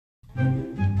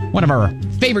One of our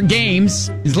favorite games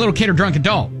is Little Kid or Drunk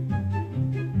Adult.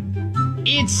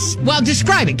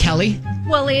 Describe it, Kelly.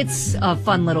 Well, it's a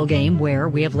fun little game where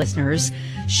we have listeners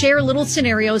share little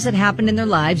scenarios that happened in their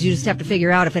lives. You just have to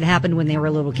figure out if it happened when they were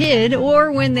a little kid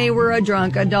or when they were a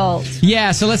drunk adult.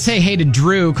 Yeah, so let's say hey to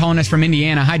Drew, calling us from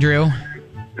Indiana. Hi, Drew.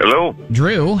 Hello.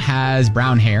 Drew has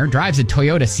brown hair, drives a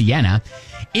Toyota Sienna,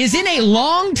 is in a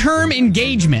long-term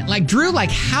engagement. Drew,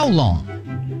 how long?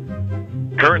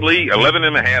 Currently 11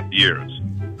 and a half years.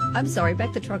 I'm sorry,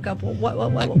 back the truck up.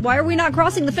 Why are we not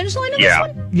crossing the finish line in this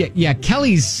one? Yeah,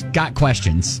 Kelly's got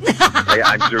questions. Yeah,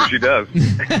 I'm sure she does.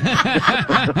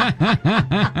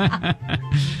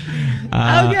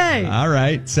 Okay. All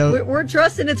right. So We're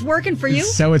trusting it's working for you.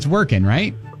 So it's working,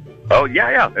 right? Oh,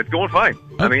 yeah, it's going fine.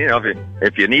 I mean,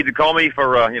 if you need to call me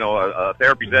for, a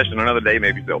therapy session another day,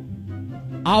 maybe so.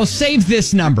 I'll save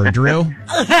this number, Drew.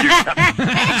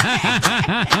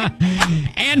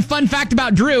 And fun fact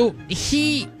about Drew,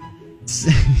 he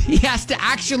has to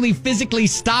actually physically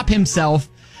stop himself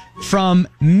from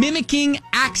mimicking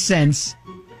accents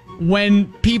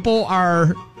when people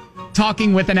are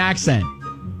talking with an accent.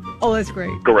 Oh, that's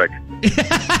great. Correct.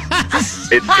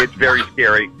 It's very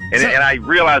scary. And I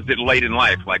realized it late in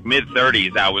life,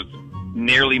 mid-30s, I was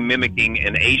nearly mimicking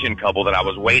an Asian couple that I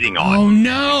was waiting on. Oh,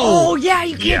 no. Oh, yeah,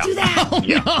 you can't do that. Oh,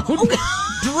 Yeah. no.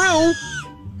 Drew.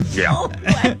 Yeah. Oh,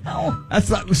 wow. That's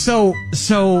not, so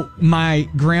my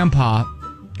grandpa,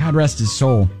 God rest his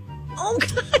soul, Oh,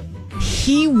 God.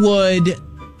 he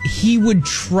would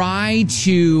try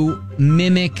to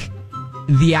mimic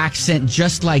the accent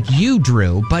just like you,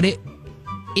 Drew, but it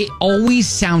always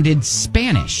sounded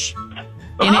Spanish.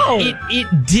 And it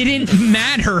didn't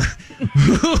matter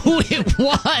who it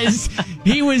was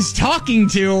he was talking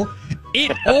to.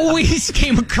 It always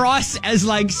came across as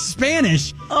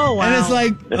Spanish. Oh, wow. And it's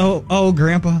oh,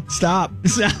 Grandpa, stop.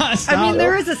 I mean,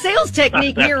 there is a sales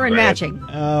technique here in matching.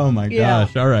 Oh, my Yeah.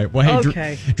 gosh. All right. Well, hey,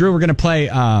 Okay. Drew, we're going to play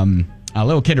a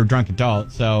Little Kid or Drunk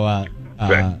Adult. So,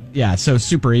 Okay. yeah, so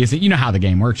super easy. You know how the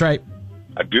game works, right?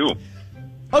 I do.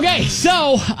 Okay,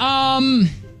 so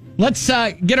let's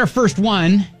get our first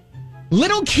one.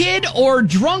 Little Kid or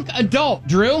Drunk Adult,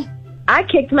 Drew? I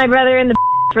kicked my brother in the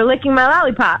for licking my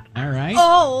lollipop. All right.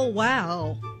 Oh,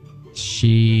 wow.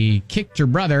 She kicked her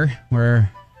brother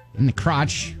in the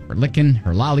crotch for licking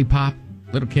her lollipop.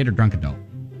 Little Kid or Drunk Adult?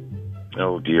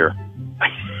 Oh, dear.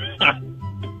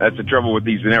 That's the trouble with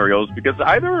these scenarios because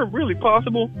either are really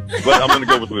possible, but I'm going to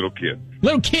go with little kid.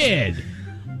 Little Kid.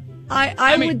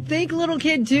 I would think little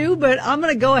kid too, but I'm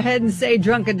going to go ahead and say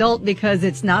drunk adult because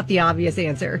it's not the obvious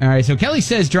answer. All right, so Kelly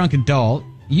says Drunk Adult.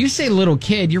 You say Little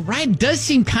Kid. You're right. It does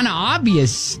seem kind of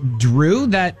obvious, Drew,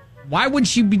 that why would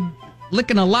she be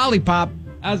licking a lollipop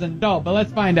as an adult? But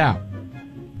let's find out.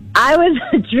 I was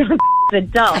a drunk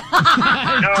adult.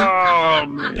 Oh,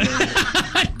 man.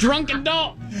 Drunk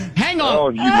Adult. Hang Oh,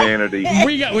 on. humanity.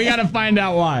 We got to find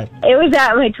out why. It was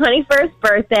at my 21st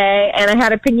birthday, and I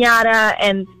had a piñata,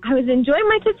 and I was enjoying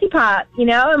my Tootsie Pop, and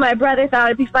my brother thought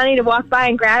it'd be funny to walk by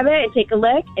and grab it and take a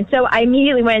lick. And so I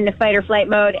immediately went into fight or flight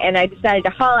mode, and I decided to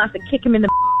haul off and kick him in the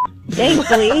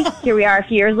Thankfully, here we are a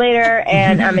few years later,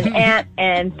 and I'm an aunt,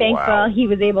 and thankful he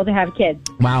was able to have kids.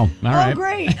 Wow. All right. Oh,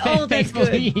 great. Oh, that's good.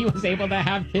 Thankfully, he was able to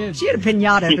have kids. She had a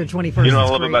piñata at her 21st. You know what I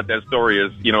That's love great. about that story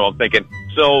is, I'm thinking,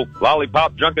 so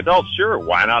lollipop drunk adults, sure,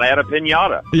 why not add a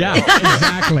piñata? Yeah,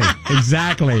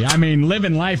 exactly. I mean,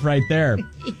 living life right there.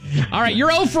 All right,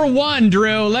 you're 0 for 1,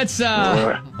 Drew. Let's find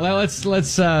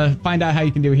out how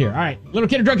you can do here. All right, Little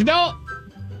Kid or Drunk Adult?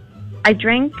 I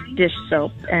drank dish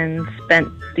soap and spent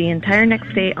the entire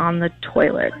next day on the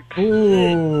toilet.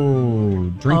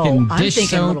 Ooh, drinking I'm dish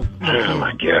thinking soap. Oh,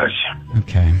 my gosh.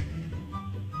 Okay.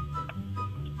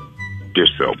 Dish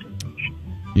soap.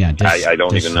 Yeah, I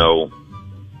don't dish even soap. know.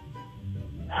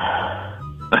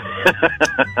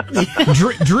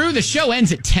 Drew, the show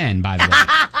ends at 10, by the way.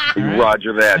 Right.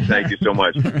 Roger that. Thank you so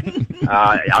much.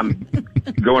 I'm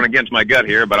going against my gut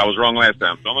here, but I was wrong last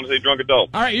time, so I'm going to say drunk adult.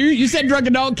 All right, you said drunk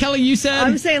adult. Kelly, you said?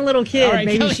 I'm saying little kid. All right,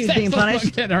 Maybe Kelly she was says being little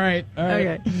punished. kid. All right.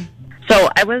 Okay. So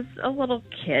I was a little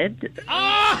kid.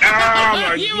 Oh,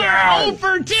 my you God. are 0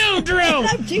 for 2, Drew.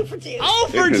 I'm 2 for 2. 0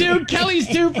 for 2. Kelly's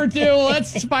 2 for 2.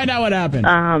 Let's find out what happened.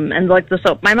 And like the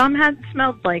soap. My mom had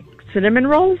smelled like cinnamon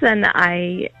rolls, and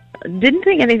I didn't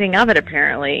think anything of it,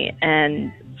 apparently.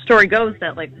 And story goes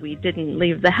that, we didn't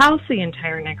leave the house the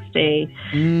entire next day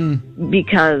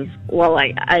because,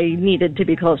 I needed to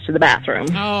be close to the bathroom.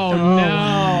 Oh,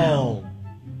 no.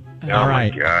 All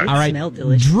right. My God. All right. Smelled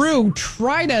delicious. Drew,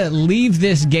 try to leave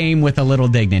this game with a little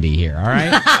dignity here, all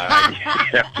right?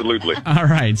 Absolutely. All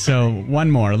right, so one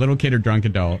more. Little Kid or Drunk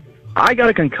Adult? I got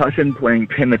a concussion playing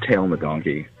pin the tail on the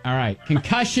donkey. All right.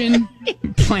 Concussion,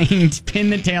 playing pin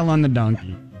the tail on the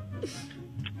donkey.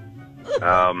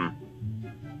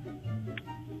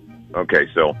 Okay,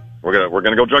 so we're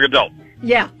gonna go drunk adult.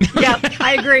 Yeah,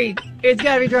 I agree. It's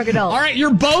got to be drunk adult. All right,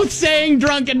 you're both saying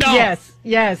drunk adult.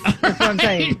 Yes, that's what I'm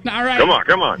saying. All right. Come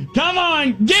on. Come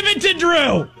on, give it to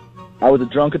Drew. I was a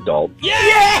drunk adult. Yeah!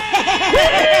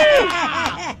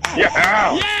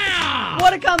 Yeah.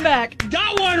 What a comeback.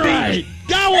 Got one right.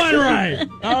 All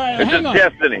right, It's hang just on.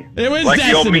 destiny. It was like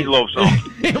destiny. the old Meatloaf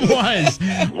song. It was.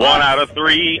 1 out of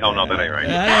 3. Oh no, that ain't right.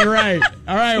 That ain't right.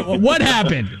 All right, well, what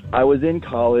happened? I was in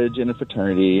college in a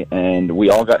fraternity, and we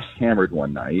all got hammered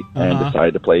one night and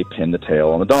decided to play pin the tail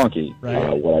on the donkey.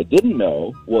 Right. What I didn't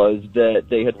know was that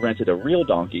they had rented a real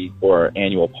donkey for our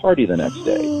annual party the next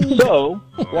day. So,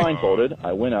 blindfolded,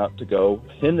 I went up to go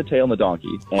pin the tail on the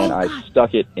donkey, and I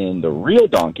stuck it in the real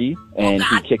donkey, and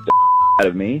he kicked the out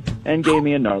of me and gave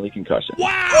me a gnarly concussion.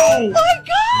 Wow! Oh my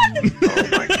God! Oh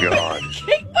my God.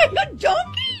 Kicked by a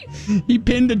donkey! He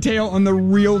pinned a tail on the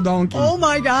real donkey. Oh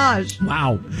my gosh!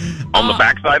 Wow. On the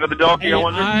backside of the donkey, I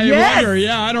wonder. I Yes. wonder.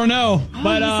 Yeah, I don't know.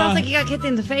 But sounds like you got kicked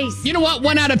in the face. you know what?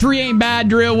 1 out of 3 ain't bad,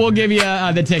 Drew. We'll give you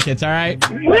the tickets. All right.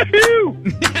 Woohoo!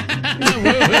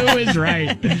 Woo is right.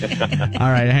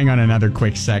 All right, hang on another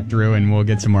quick sec, Drew, and we'll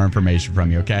get some more information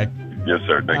from you. Okay. Yes,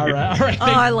 sir. Thank you. All right. Oh,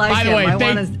 I like By him. the way,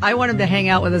 I want him to hang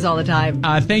out with us all the time.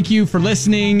 thank you for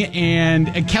listening.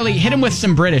 And Kelly, hit him with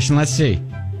some British, and let's see.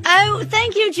 Oh,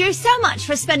 thank you, Drew, so much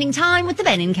for spending time with the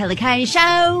Ben and Kelly K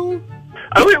Show.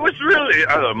 Oh, it was really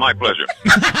my pleasure.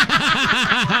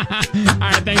 All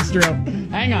right, thanks, Drew.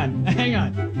 Hang on.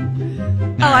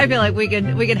 Oh, I feel like we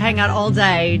could hang out all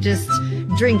day just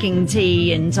drinking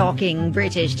tea and talking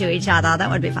British to each other. That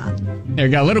would be fun. There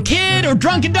you go. Little kid or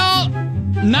drunk adult,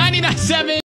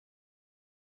 99.7.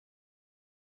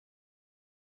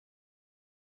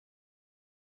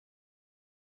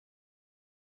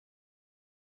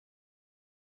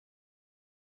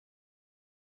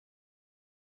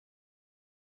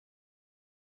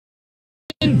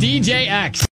 DJ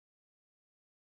X.